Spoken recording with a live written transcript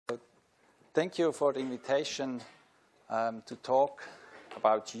Thank you for the invitation to talk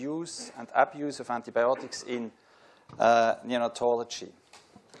about use and abuse of antibiotics in neonatology.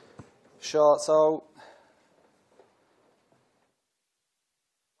 Sure, so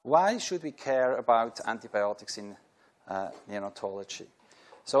why should we care about antibiotics in neonatology?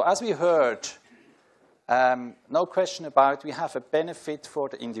 So as we heard, no question about, we have a benefit for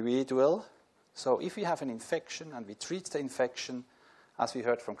the individual. So if we have an infection and we treat the infection, as we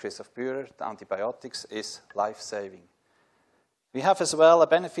heard from Christoph Bührer, the antibiotics is life-saving. We have as well a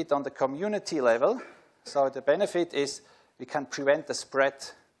benefit on the community level. So the benefit is we can prevent the spread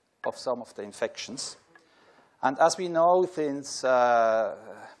of some of the infections. And as we know since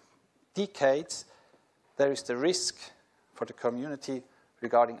decades, there is the risk for the community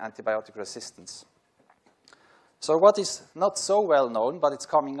regarding antibiotic resistance. So what is not so well known, but it's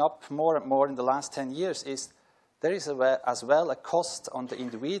coming up more and more in the last 10 years, is there is as well a cost on the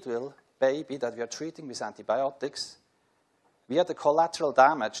individual baby that we are treating with antibiotics via the collateral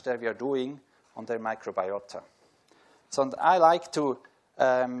damage that we are doing on their microbiota. So I like to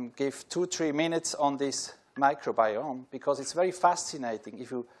give 2-3 minutes on this microbiome because it's very fascinating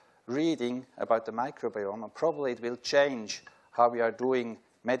if you're reading about the microbiome, and probably it will change how we are doing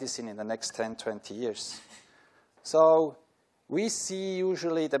medicine in the next 10-20 years. So we see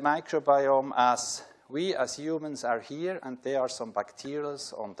usually the microbiome as we as humans are here, and there are some bacteria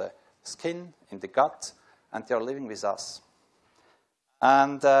on the skin, in the gut, and they are living with us.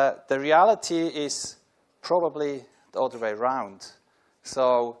 And the reality is probably the other way around.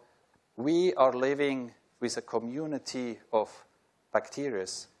 So we are living with a community of bacteria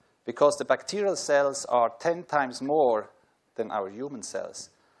because the bacterial cells are 10 times more than our human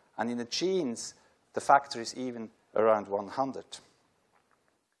cells. And in the genes, the factor is even around 100.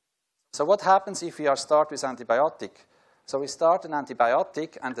 So what happens if we start with antibiotic? So we start an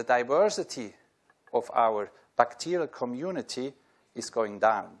antibiotic, and the diversity of our bacterial community is going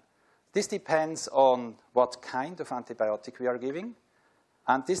down. This depends on what kind of antibiotic we are giving,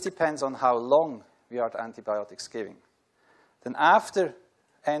 and this depends on how long we are the antibiotics giving. Then after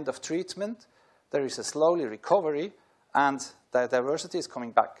end of treatment, there is a slowly recovery, and the diversity is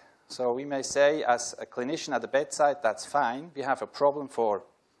coming back. So we may say, as a clinician at the bedside, that's fine. We have a problem for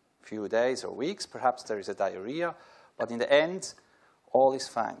a few days or weeks. Perhaps there is a diarrhea. But in the end, all is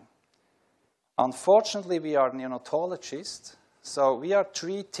fine. Unfortunately, we are neonatologists. So we are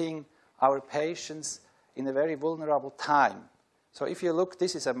treating our patients in a very vulnerable time. So if you look,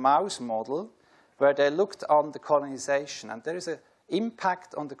 this is a mouse model where they looked on the colonization. And there is an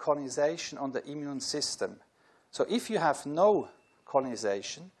impact on the colonization on the immune system. So if you have no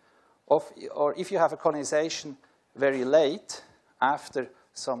colonization, or if you have a colonization very late, after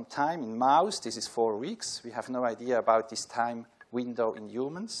some time in mouse, this is 4 weeks, we have no idea about this time window in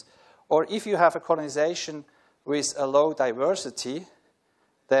humans, or if you have a colonization with a low diversity,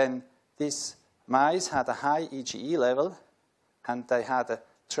 then these mice had a high IgE level, and they had a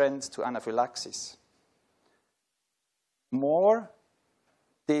trend to anaphylaxis. More,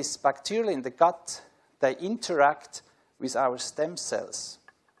 these bacteria in the gut, they interact with our stem cells.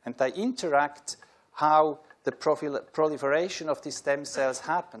 And they interact how the proliferation of these stem cells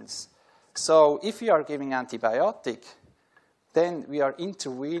happens. So if we are giving antibiotic, then we are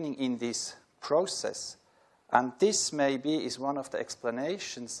intervening in this process. And this maybe is one of the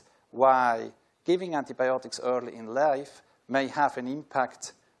explanations why giving antibiotics early in life may have an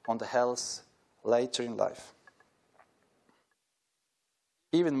impact on the health later in life.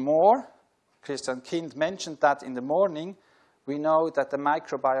 Even more, Christian Kind mentioned that in the morning, we know that the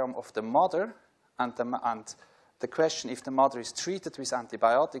microbiome of the mother and the question if the mother is treated with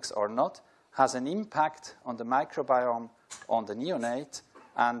antibiotics or not has an impact on the microbiome on the neonate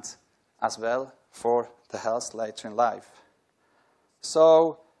and as well for the health later in life.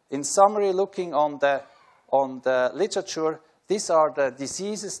 So in summary, looking on the literature, these are the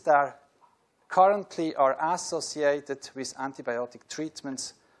diseases that currently are associated with antibiotic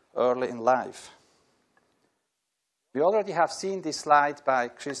treatments early in life. We already have seen this slide by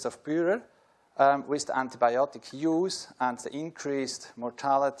Christoph Bührer with the antibiotic use and the increased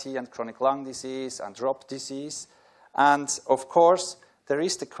mortality and chronic lung disease and drop disease. And of course, there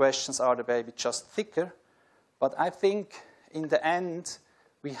is the questions, are the baby just thicker? But I think in the end,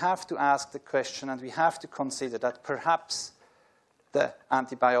 we have to ask the question and we have to consider that perhaps the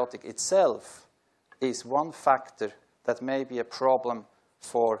antibiotic itself is one factor that may be a problem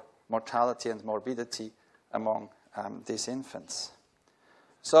for mortality and morbidity among these infants.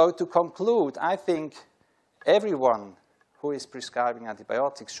 So to conclude, I think everyone who is prescribing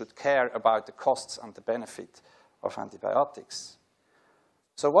antibiotics should care about the costs and the benefit of antibiotics.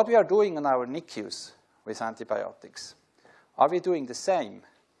 So what we are doing in our NICUs with antibiotics, are we doing the same?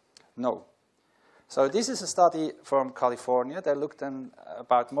 No. So this is a study from California. They looked at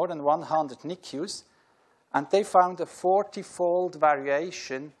about more than 100 NICUs, and they found a 40-fold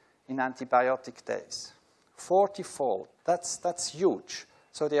variation in antibiotic days. 40-fold. That's huge.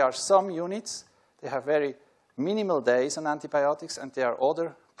 So there are some units, they have very minimal days on antibiotics, and there are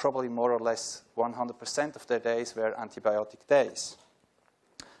other, probably more or less 100% of their days were antibiotic days.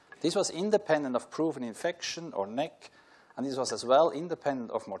 This was independent of proven infection or NEC, and this was as well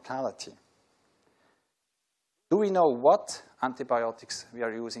independent of mortality. Do we know what antibiotics we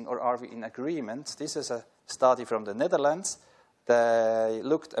are using, or are we in agreement? This is a study from the Netherlands. They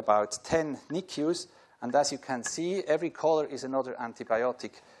looked about 10 NICUs, and as you can see, every color is another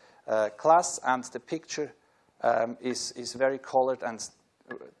antibiotic class, and the picture is very colored, and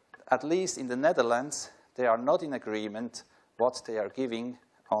at least in the Netherlands, they are not in agreement what they are giving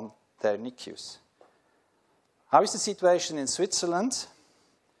on their NICUs. How is the situation in Switzerland?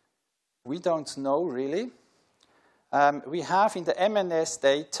 We don't know really. We have in the MNS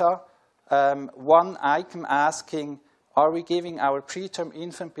data one item asking, are we giving our preterm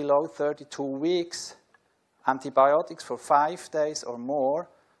infant below 32 weeks antibiotics for 5 days or more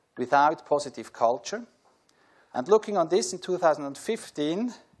without positive culture? And looking on this in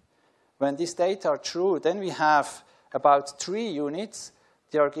 2015, when these data are true, then we have about 3 units.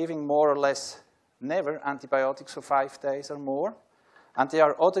 They are giving more or less never antibiotics for 5 days or more. And there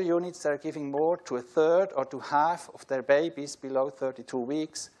are other units that are giving more, to a third or to half of their babies below 32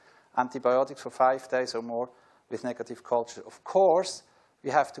 weeks, antibiotics for 5 days or more with negative culture. Of course,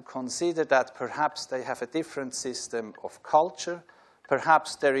 we have to consider that perhaps they have a different system of culture.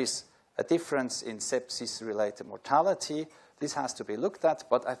 Perhaps there is a difference in sepsis-related mortality. This has to be looked at,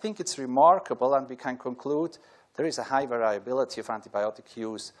 but I think it's remarkable, and we can conclude there is a high variability of antibiotic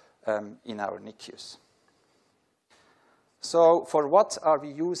use in our NICUs. So for what are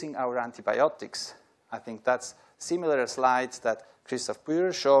we using our antibiotics? I think that's similar slides that Christoph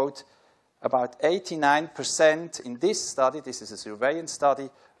Bührer showed. About 89% in this study, this is a surveillance study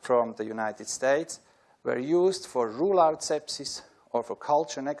from the United States, were used for rule-out sepsis or for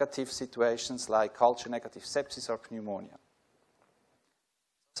culture-negative situations like culture-negative sepsis or pneumonia.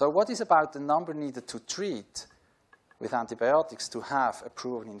 So what is about the number needed to treat with antibiotics to have a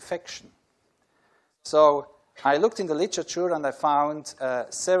proven infection? So I looked in the literature and I found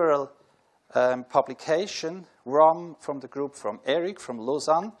several publications from the group from Eric from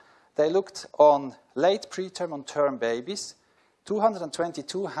Lausanne. They looked on late preterm on term babies.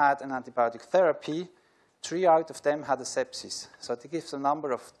 222 had an antibiotic therapy. 3 out of them had a sepsis. So it gives a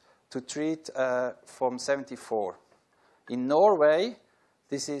number to treat from 74. In Norway,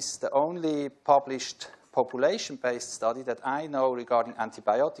 this is the only published population-based study that I know regarding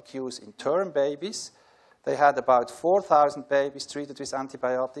antibiotic use in term babies. They had about 4,000 babies treated with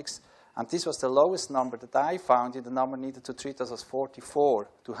antibiotics, and this was the lowest number that I found. The number needed to treat us was 44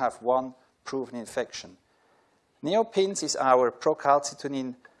 to have 1 proven infection. Neopins is our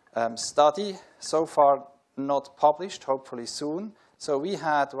procalcitonin study, so far not published, hopefully soon. So we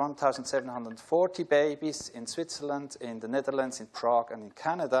had 1,740 babies in Switzerland, in the Netherlands, in Prague, and in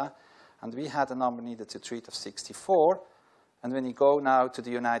Canada, and we had a number needed to treat of 64. And when you go now to the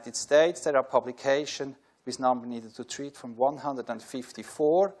United States, there are publications with number needed to treat from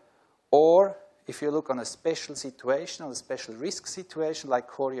 154, or if you look on a special situation, on a special risk situation like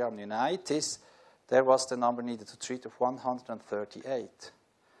chorioamnionitis, there was the number needed to treat of 138.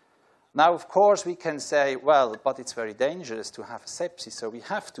 Now, of course, we can say, well, but it's very dangerous to have sepsis, so we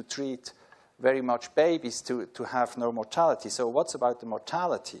have to treat very much babies to have no mortality. So what's about the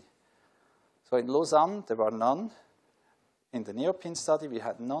mortality? So in Lausanne, there were none. In the Neopin study, we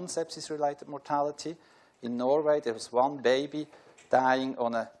had non-sepsis-related mortality. In Norway, there was 1 baby dying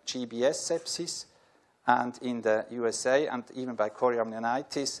on a GBS sepsis. And in the USA, and even by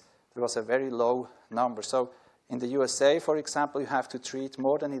chorioamnionitis, there was a very low number. So in the USA, for example, you have to treat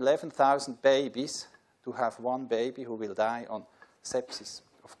more than 11,000 babies to have 1 baby who will die on sepsis.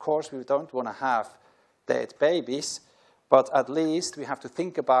 Of course, we don't want to have dead babies, but at least we have to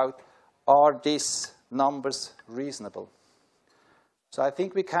think about, are these numbers reasonable? So I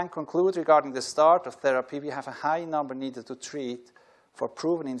think we can conclude regarding the start of therapy, we have a high number needed to treat for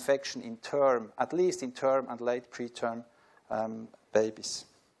proven infection in term, at least in term and late preterm babies.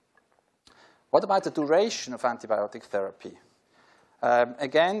 What about the duration of antibiotic therapy?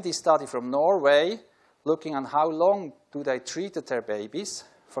 Again, this study from Norway, looking on how long do they treated their babies.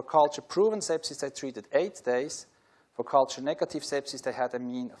 For culture-proven sepsis, they treated 8 days. For culture-negative sepsis, they had a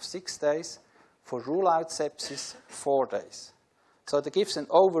mean of 6 days. For rule-out sepsis, 4 days. So that gives an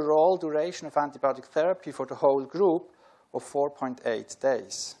overall duration of antibiotic therapy for the whole group of 4.8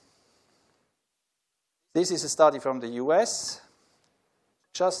 days. This is a study from the US,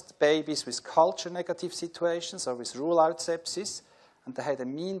 just babies with culture-negative situations or with rule-out sepsis, and they had a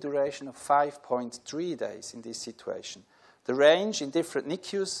mean duration of 5.3 days in this situation. The range in different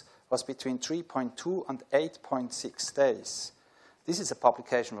NICUs was between 3.2 and 8.6 days. This is a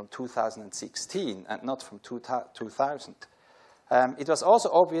publication from 2016 and not from 2000. It was also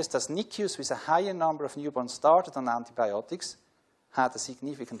obvious that NICUs with a higher number of newborns started on antibiotics had a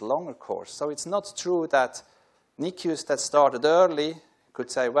significant longer course. So it's not true that NICUs that started early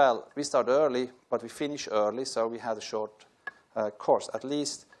could say, well, we start early, but we finish early, so we had a short course. At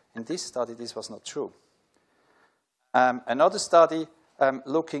least in this study, this was not true. Another study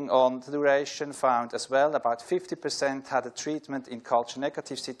looking on the duration found as well about 50% had a treatment in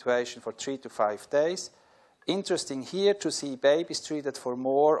culture-negative situation for 3 to 5 days. Interesting here to see babies treated for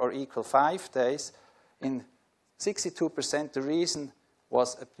more or equal 5 days. In 62%, the reason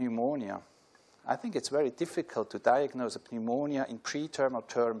was a pneumonia. I think it's very difficult to diagnose a pneumonia in preterm or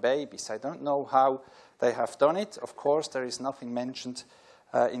term babies. I don't know how they have done it. Of course, there is nothing mentioned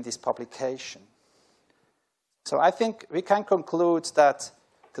in this publication. So I think we can conclude that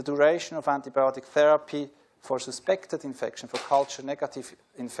the duration of antibiotic therapy for suspected infection, for culture-negative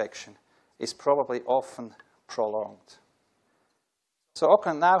infection, is probably often prolonged. So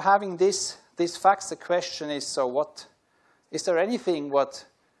okay, now having these facts, the question is, so what? Is there anything what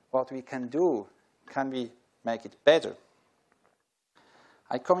we can do? Can we make it better?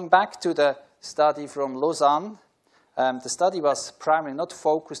 Coming back to the study from Lausanne, the study was primarily not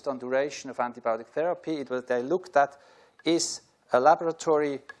focused on duration of antibiotic therapy. They looked at, is a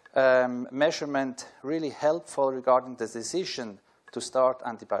laboratory measurement really helpful regarding the decision to start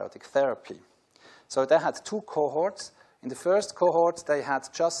antibiotic therapy? So they had 2 cohorts. In the first cohort, they had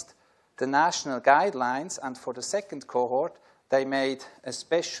just the national guidelines, and for the second cohort, they made a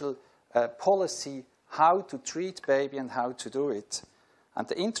special policy how to treat baby and how to do it. And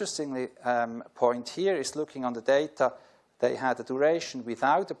the interesting point here is looking on the data, they had a duration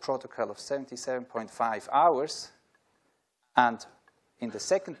without a protocol of 77.5 hours, and in the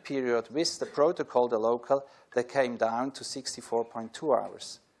second period with the protocol, the local, they came down to 64.2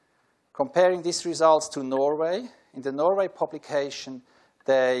 hours. Comparing these results to Norway, in the Norway publication,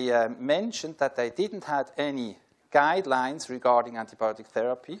 they mentioned that they didn't have any guidelines regarding antibiotic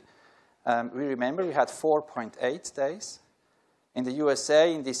therapy. We remember we had 4.8 days. In the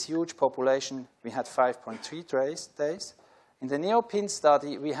USA, in this huge population, we had 5.3 days. In the NeoPIN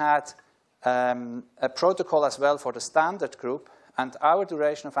study, we had a protocol as well for the standard group, and our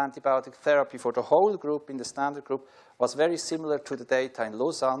duration of antibiotic therapy for the whole group in the standard group was very similar to the data in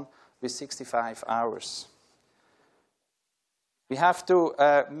Lausanne with 65 hours. We have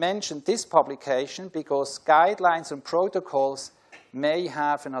to mention this publication because guidelines and protocols may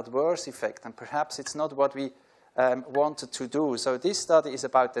have an adverse effect, and perhaps it's not what we wanted to do. So this study is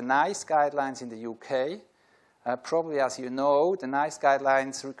about the NICE guidelines in the UK. Probably, as you know, the NICE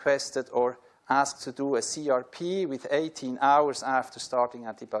guidelines requested or asked to do a CRP with 18 hours after starting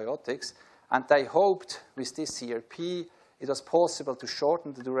antibiotics, and they hoped with this CRP it was possible to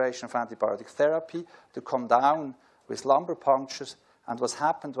shorten the duration of antibiotic therapy, to come down with lumbar punctures, and what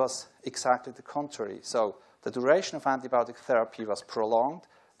happened was exactly the contrary. So the duration of antibiotic therapy was prolonged,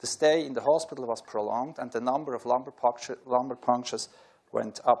 the stay in the hospital was prolonged, and the number of lumbar punctures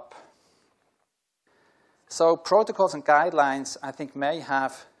went up. So protocols and guidelines, I think, may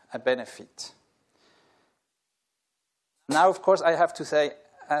have a benefit. Now, of course, I have to say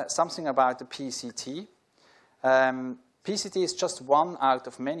something about the PCT. PCT is just one out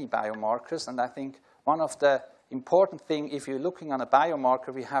of many biomarkers, and I think one of the important things, if you're looking on a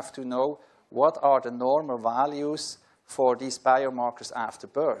biomarker, we have to know what are the normal values for these biomarkers after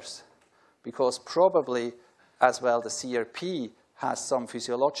birth. Because probably, as well, the CRP has some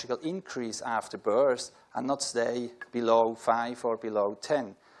physiological increase after birth and not stay below 5 or below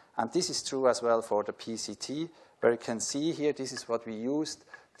 10. And this is true as well for the PCT, where you can see here, this is what we used,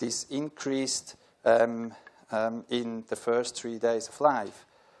 this increased in the first 3 days of life.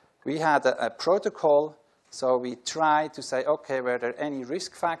 We had a protocol, so we tried to say, okay, were there any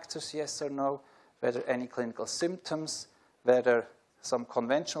risk factors, yes or no? Were there any clinical symptoms? Were there some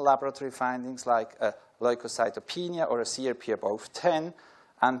conventional laboratory findings like a leukocytopenia or a CRP above 10?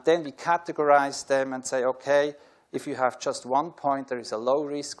 And then we categorize them and say, okay, if you have just 1 point, there is a low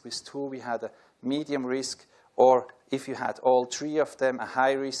risk. With 2, we had a medium risk. Or if you had all 3 of them, a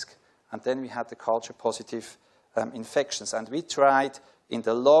high risk. And then we had the culture-positive infections. And we tried in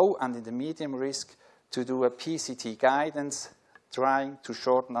the low and in the medium risk to do a PCT guidance trying to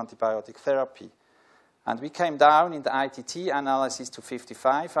shorten antibiotic therapy. And we came down in the ITT analysis to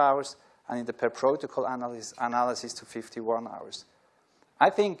 55 hours and in the per-protocol analysis to 51 hours. I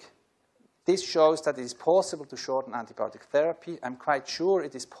think this shows that it is possible to shorten antibiotic therapy. I'm quite sure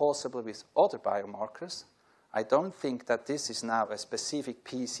it is possible with other biomarkers. I don't think that this is now a specific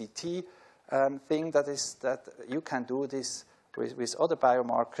PCT thing that you can do this with other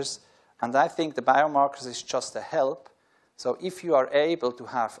biomarkers. And I think the biomarkers is just a help. So if you are able to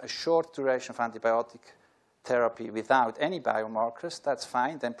have a short duration of antibiotic therapy without any biomarkers, that's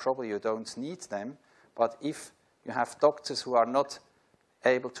fine. Then probably you don't need them. But if you have doctors who are not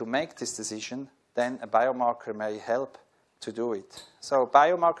able to make this decision, then a biomarker may help to do it. So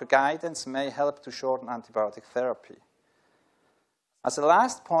biomarker guidance may help to shorten antibiotic therapy. As a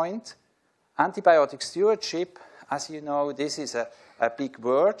last point, antibiotic stewardship, as you know, this is a big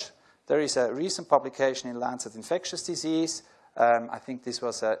word. There is a recent publication in Lancet Infectious Disease. I think this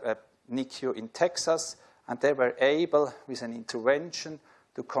was a NICU in Texas, and they were able, with an intervention,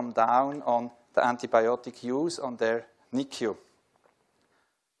 to come down on the antibiotic use on their NICU.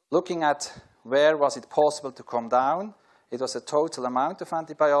 Looking at where was it possible to come down, it was a total amount of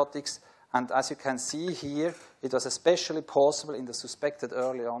antibiotics, and as you can see here, it was especially possible in the suspected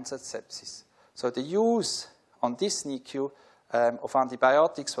early onset sepsis. So the use on this NICU of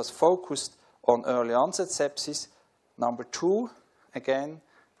antibiotics was focused on early onset sepsis. Number 2, again,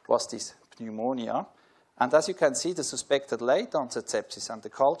 was this pneumonia. And as you can see, the suspected late onset sepsis and the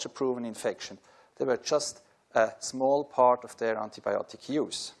culture-proven infection, they were just a small part of their antibiotic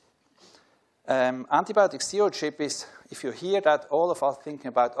use. Antibiotic stewardship is, if you hear that, all of us thinking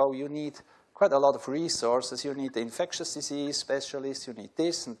about, oh, you need quite a lot of resources. You need the infectious disease specialist, you need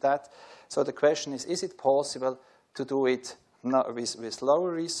this and that. So the question is it possible to do it with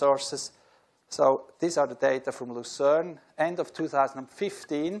lower resources? So these are the data from Lucerne. End of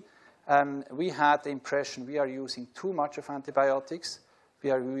 2015, we had the impression we are using too much of antibiotics.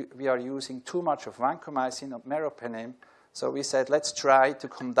 We are using too much of vancomycin or meropenem. So we said, let's try to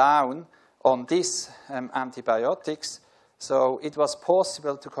come down on these antibiotics. So it was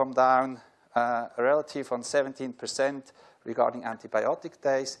possible to come down a relative on 17% regarding antibiotic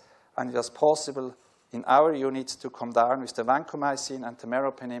days, and it was possible in our units to come down with the vancomycin and the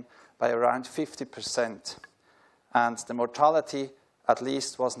meropenem by around 50%. And the mortality, at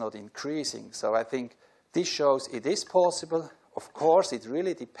least, was not increasing. So I think this shows it is possible. Of course, it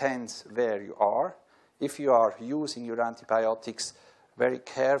really depends where you are. If you are using your antibiotics very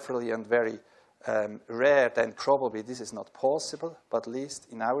carefully and very rare, then probably this is not possible, but at least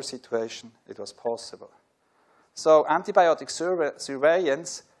in our situation, it was possible. So antibiotic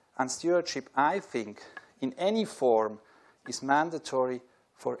surveillance and stewardship, I think, in any form, is mandatory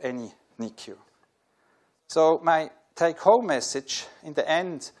for any NICU. So my take-home message in the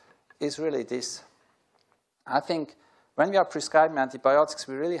end is really this. I think when we are prescribing antibiotics,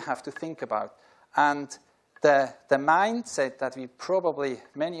 we really have to think about, and the mindset that we probably,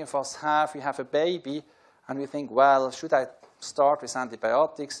 many of us have, we have a baby, and we think, well, should I start with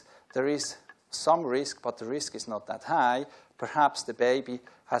antibiotics? There is some risk, but the risk is not that high. Perhaps the baby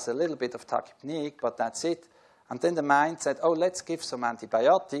has a little bit of tachypneic, but that's it. And then the mindset, oh, let's give some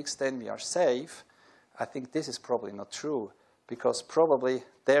antibiotics, then we are safe. I think this is probably not true, because probably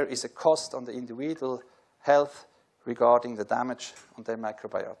there is a cost on the individual health regarding the damage on their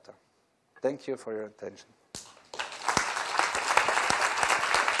microbiota. Thank you for your attention.